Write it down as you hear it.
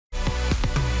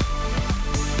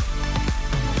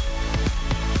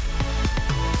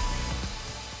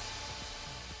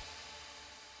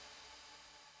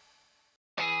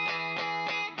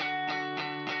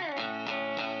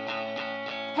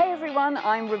everyone,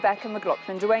 I'm Rebecca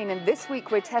McLaughlin-Duane, and this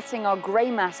week we're testing our grey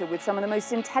matter with some of the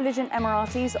most intelligent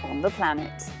Emiratis on the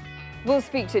planet. We'll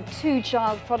speak to two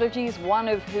child prodigies, one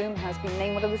of whom has been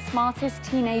named one of the smartest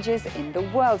teenagers in the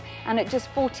world. And at just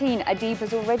 14, Adeeb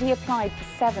has already applied for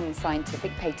 7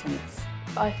 scientific patents.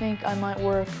 I think I might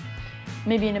work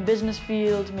maybe in a business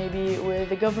field, maybe with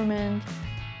the government.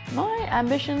 My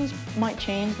ambitions might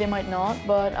change, they might not,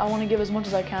 but I want to give as much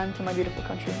as I can to my beautiful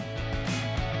country.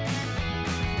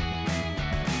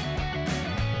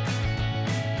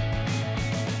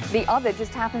 The other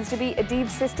just happens to be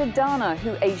Adeeb's sister Dana,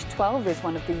 who, aged 12, is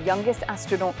one of the youngest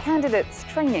astronaut candidates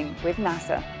training with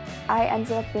NASA. I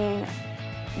ended up being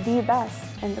the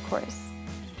best in the course.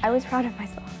 I was proud of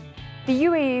myself. The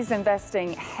UAE is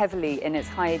investing heavily in its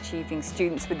high-achieving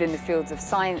students within the fields of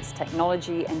science,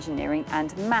 technology, engineering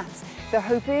and maths. The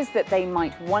hope is that they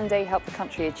might one day help the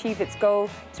country achieve its goal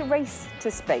to race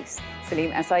to space.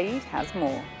 Salim Saeed has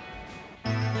more.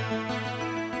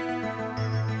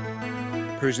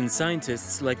 Persian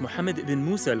scientists like Muhammad ibn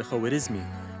Musa al-Khwarizmi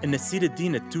and Nasir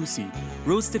ad-Din al-Tusi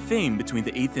rose to fame between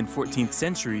the 8th and 14th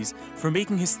centuries for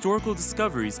making historical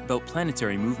discoveries about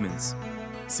planetary movements.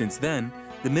 Since then,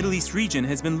 the Middle East region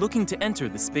has been looking to enter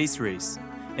the space race.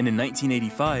 And in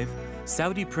 1985,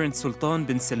 Saudi Prince Sultan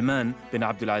bin Salman bin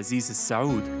Abdulaziz Al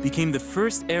Saud became the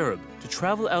first Arab to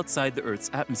travel outside the Earth's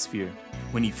atmosphere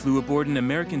when he flew aboard an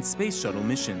American space shuttle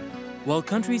mission. While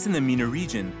countries in the MENA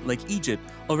region, like Egypt,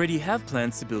 already have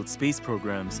plans to build space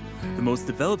programs, the most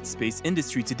developed space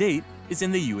industry to date is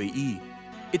in the UAE.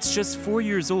 It's just 4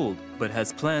 years old, but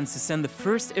has plans to send the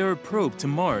first Arab probe to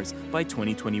Mars by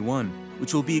 2021,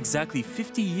 which will be exactly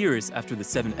 50 years after the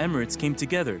 7 Emirates came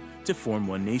together to form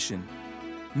one nation.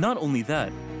 Not only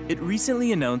that, it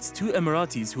recently announced 2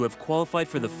 Emiratis who have qualified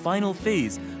for the final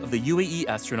phase of the UAE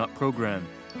astronaut program,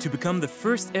 to become the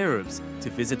first Arabs to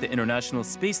visit the International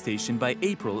Space Station by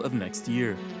April of next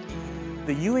year.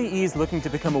 The UAE is looking to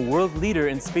become a world leader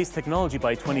in space technology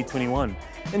by 2021.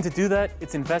 And to do that,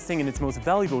 it's investing in its most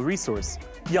valuable resource,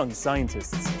 young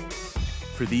scientists.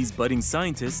 For these budding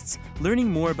scientists,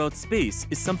 learning more about space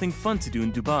is something fun to do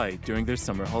in Dubai during their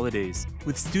summer holidays,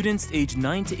 with students aged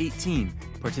 9 to 18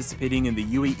 participating in the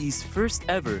UAE's first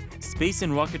ever Space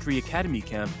and Rocketry Academy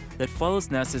camp that follows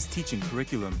NASA's teaching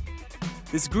curriculum.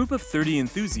 This group of 30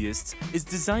 enthusiasts is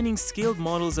designing scaled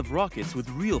models of rockets with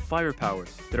real firepower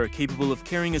that are capable of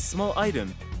carrying a small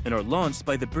item and are launched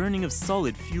by the burning of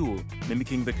solid fuel,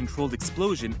 mimicking the controlled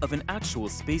explosion of an actual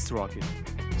space rocket.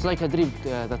 It's like a dream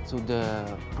that would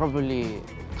probably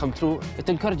come true. It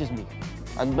encourages me,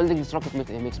 and building this rocket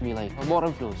makes me more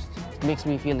influenced. It makes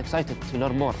me feel excited to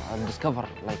learn more and discover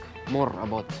more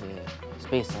about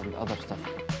space and other stuff.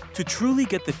 To truly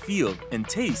get the feel and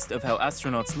taste of how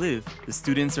astronauts live, the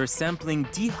students are sampling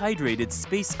dehydrated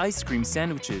space ice cream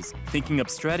sandwiches, thinking up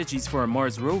strategies for a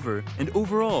Mars rover, and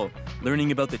overall,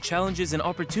 learning about the challenges and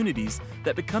opportunities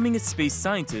that becoming a space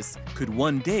scientist could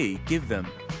one day give them.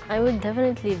 I would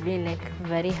definitely be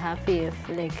very happy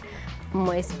if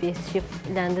my spaceship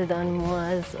landed on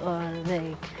Mars, or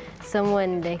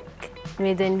someone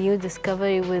made a new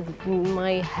discovery with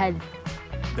my head.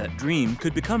 That dream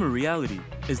could become a reality,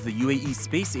 as the UAE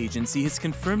Space Agency has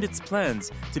confirmed its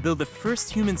plans to build the first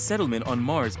human settlement on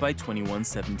Mars by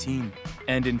 2117.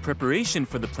 And in preparation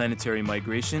for the planetary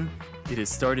migration, it has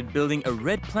started building a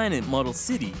red planet model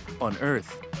city on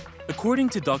Earth. According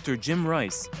to Dr. Jim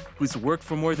Rice, who's worked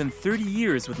for more than 30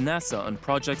 years with NASA on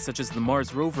projects such as the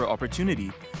Mars rover opportunity,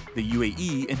 the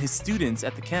UAE and his students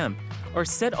at the camp are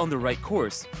set on the right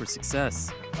course for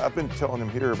success. I've been telling them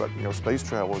here about, space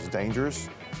travel is dangerous.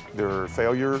 There are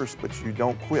failures, but you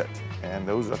don't quit. And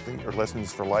those, I think, are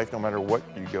lessons for life no matter what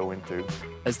you go into.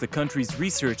 As the country's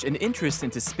research and interest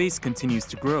into space continues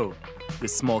to grow,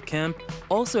 this small camp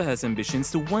also has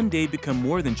ambitions to one day become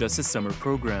more than just a summer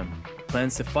program.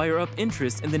 Plans to fire up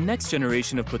interest in the next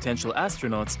generation of potential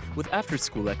astronauts with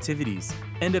after-school activities,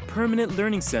 and a permanent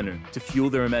learning center to fuel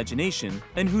their imagination,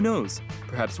 and who knows,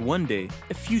 perhaps one day,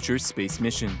 a future space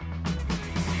mission.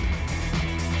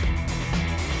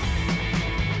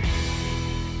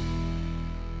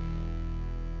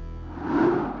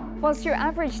 Whilst your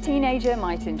average teenager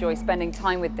might enjoy spending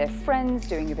time with their friends,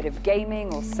 doing a bit of gaming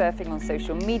or surfing on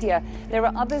social media, there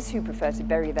are others who prefer to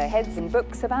bury their heads in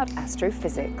books about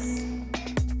astrophysics.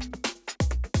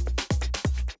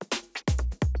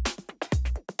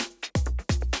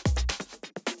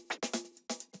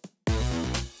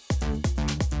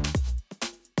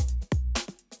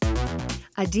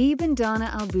 Adeeb and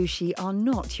Dana Alblooshi are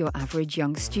not your average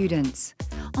young students.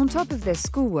 On top of their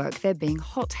schoolwork, they're being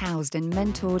hot-housed and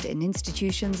mentored in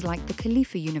institutions like the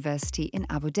Khalifa University in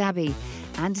Abu Dhabi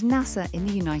and NASA in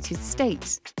the United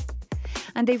States.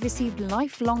 And they've received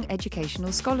lifelong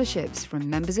educational scholarships from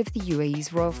members of the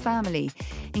UAE's royal family,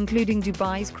 including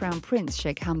Dubai's Crown Prince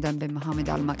Sheikh Hamdan bin Mohammed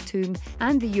Al Maktoum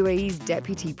and the UAE's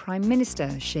Deputy Prime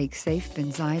Minister Sheikh Saif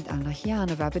bin Zayed Al Nahyan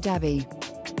of Abu Dhabi.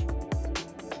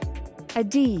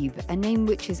 Adeeb, a name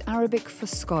which is Arabic for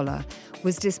scholar,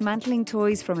 was dismantling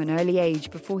toys from an early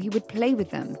age before he would play with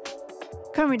them.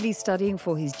 Currently studying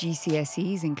for his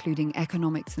GCSEs, including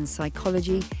economics and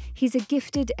psychology, he's a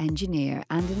gifted engineer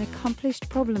and an accomplished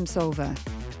problem solver.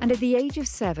 And at the age of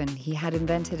 7, he had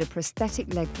invented a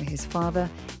prosthetic leg for his father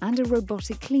and a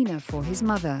robotic cleaner for his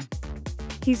mother.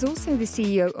 He's also the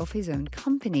CEO of his own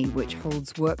company, which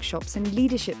holds workshops and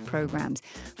leadership programs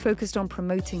focused on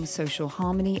promoting social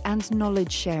harmony and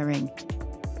knowledge sharing.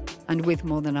 And with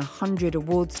more than 100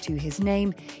 awards to his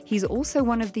name, he's also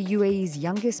one of the UAE's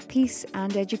youngest peace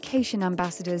and education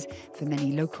ambassadors for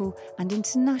many local and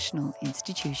international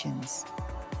institutions.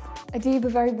 Adeeb, a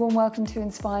very warm welcome to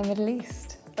Inspire Middle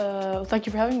East. Thank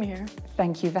you for having me here.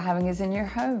 Thank you for having us in your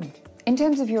home. In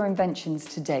terms of your inventions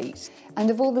to date, and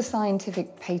of all the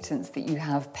scientific patents that you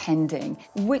have pending,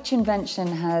 which invention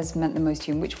has meant the most to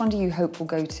you, and which one do you hope will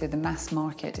go to the mass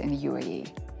market in the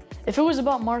UAE? If it was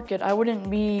about market, I wouldn't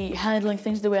be handling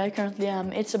things the way I currently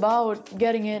am. It's about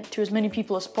getting it to as many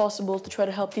people as possible to try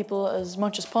to help people as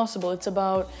much as possible. It's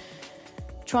about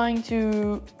trying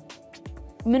to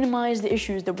minimize the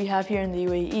issues that we have here in the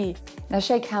UAE. Now,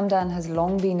 Sheikh Hamdan has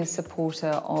long been a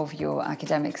supporter of your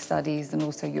academic studies and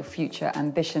also your future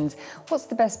ambitions. What's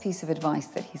the best piece of advice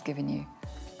that he's given you?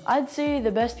 I'd say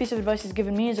the best piece of advice he's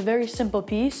given me is a very simple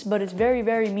piece, but it's very,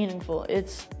 very meaningful.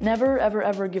 It's never, ever,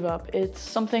 ever give up. It's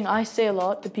something I say a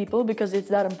lot to people because it's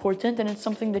that important, and it's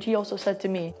something that he also said to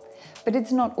me. But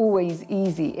it's not always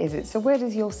easy, is it? So where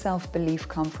does your self-belief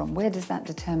come from? Where does that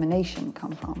determination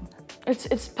come from?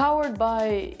 It's powered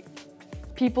by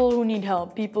people who need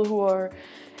help, people who are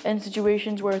in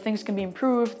situations where things can be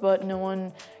improved, but no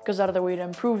one goes out of their way to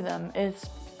improve them.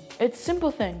 It's simple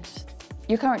things.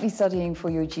 You're currently studying for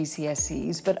your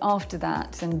GCSEs, but after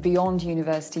that and beyond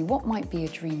university, what might be a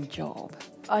dream job?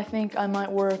 I think I might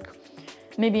work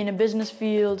maybe in a business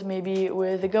field, maybe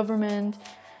with the government.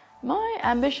 My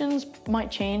ambitions might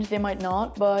change, they might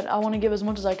not, but I want to give as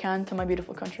much as I can to my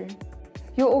beautiful country.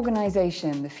 Your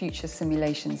organisation, the Future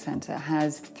Simulation Centre,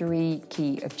 has 3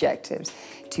 key objectives: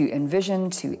 to envision,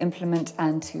 to implement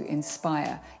and to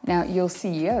inspire. Now, you're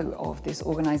CEO of this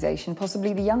organisation,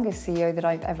 possibly the youngest CEO that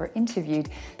I've ever interviewed.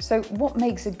 So what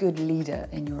makes a good leader,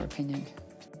 in your opinion?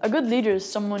 A good leader is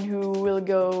someone who will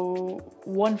go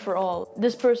one for all.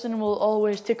 This person will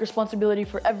always take responsibility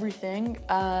for everything,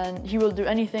 and he will do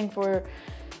anything for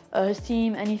his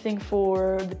team, anything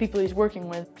for the people he's working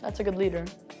with. That's a good leader.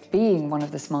 Being one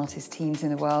of the smartest teams in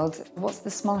the world, what's the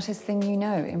smartest thing you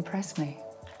know? Impress me.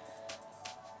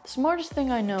 The smartest thing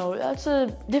I know? That's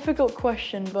a difficult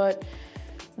question, but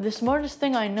the smartest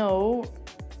thing I know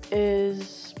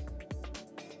is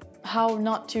how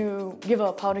not to give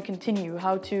up, how to continue,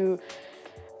 how to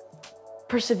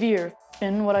persevere.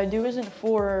 And what I do isn't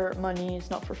for money, it's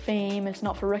not for fame, it's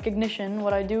not for recognition.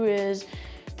 What I do is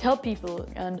to help people,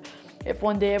 and if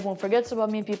one day everyone forgets about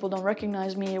me, people don't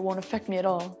recognize me, it won't affect me at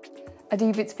all.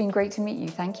 Adeeb, it's been great to meet you.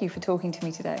 Thank you for talking to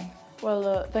me today.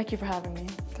 Well, thank you for having me.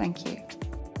 Thank you.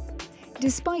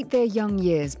 Despite their young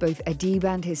years, both Adeeb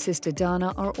and his sister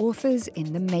Dana are authors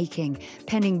in the making,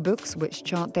 penning books which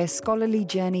chart their scholarly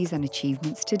journeys and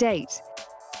achievements to date.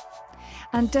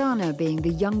 And Dana, being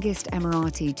the youngest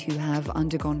Emirati to have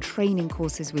undergone training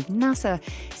courses with NASA,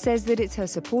 says that it's her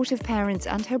supportive parents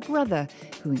and her brother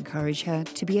who encourage her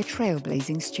to be a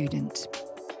trailblazing student.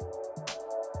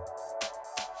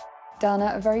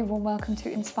 Dana, a very warm welcome to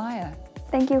Inspire.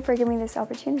 Thank you for giving me this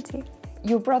opportunity.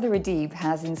 Your brother Adeeb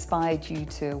has inspired you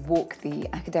to walk the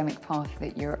academic path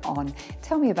that you're on.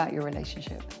 Tell me about your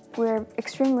relationship. We're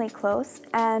extremely close,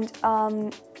 and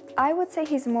I would say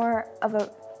he's more of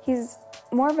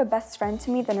a best friend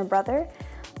to me than a brother.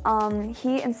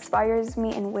 He inspires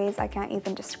me in ways I can't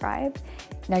even describe.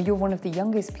 Now, you're one of the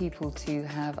youngest people to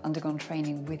have undergone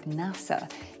training with NASA.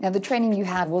 Now, the training you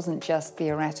had wasn't just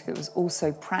theoretical, it was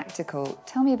also practical.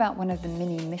 Tell me about one of the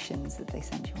mini missions that they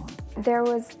sent you on. There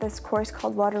was this course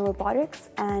called Water Robotics,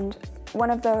 and one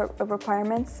of the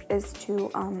requirements is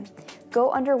to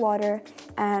go underwater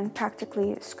and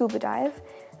practically scuba dive.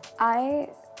 I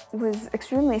was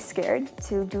extremely scared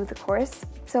to do the course,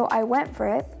 so I went for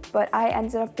it, but I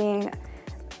ended up being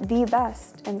the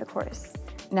best in the course.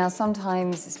 Now,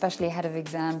 sometimes, especially ahead of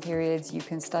exam periods, you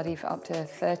can study for up to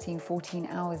 13, 14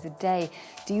 hours a day.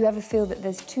 Do you ever feel that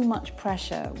there's too much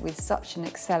pressure with such an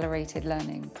accelerated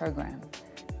learning program?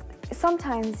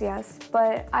 Sometimes, yes,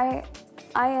 but I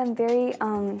am very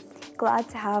glad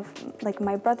to have like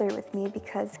my brother with me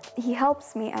because he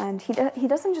helps me and he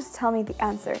doesn't just tell me the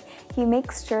answer. He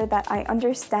makes sure that I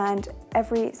understand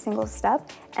every single step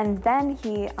and then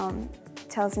he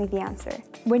tells me the answer.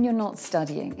 When you're not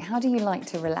studying, how do you like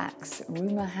to relax?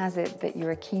 Rumour has it that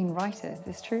you're a keen writer, is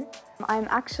this true? I'm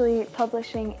actually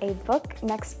publishing a book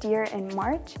next year in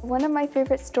March. One of my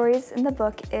favorite stories in the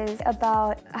book is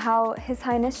about how His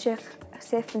Highness Sheikh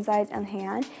Saif bin Zayed Al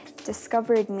Nahyan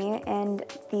discovered me in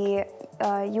the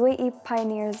UAE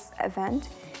Pioneers event.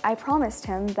 I promised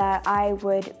him that I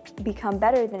would become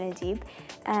better than Adeeb,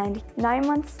 and 9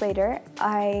 months later,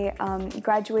 I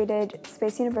graduated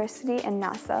Space University and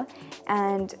NASA,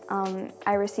 and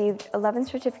I received 11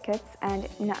 certificates and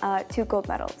 2 gold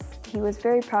medals. He was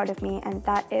very proud of me, and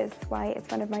that is why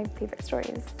it's one of my favorite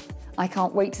stories. I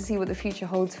can't wait to see what the future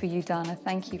holds for you, Dana.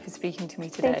 Thank you for speaking to me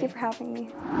today. Thank you for having me.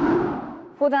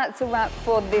 Well, that's a wrap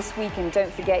for this week, and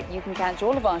don't forget you can catch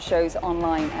all of our shows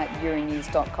online at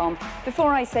euronews.com.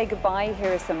 Before I say goodbye,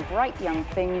 here are some bright young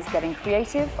things getting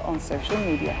creative on social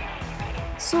media.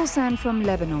 Sausan from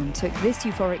Lebanon took this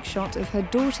euphoric shot of her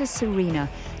daughter Serena,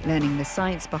 learning the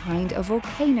science behind a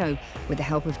volcano with the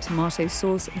help of tomato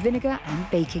sauce, vinegar and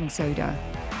baking soda.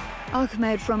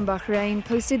 Ahmed from Bahrain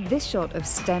posted this shot of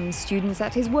STEM students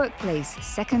at his workplace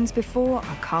seconds before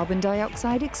a carbon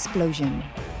dioxide explosion.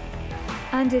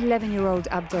 And 11-year-old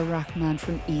Abdul Rahman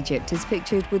from Egypt is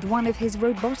pictured with one of his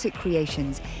robotic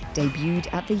creations,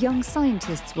 debuted at the Young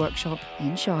Scientists Workshop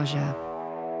in Sharjah.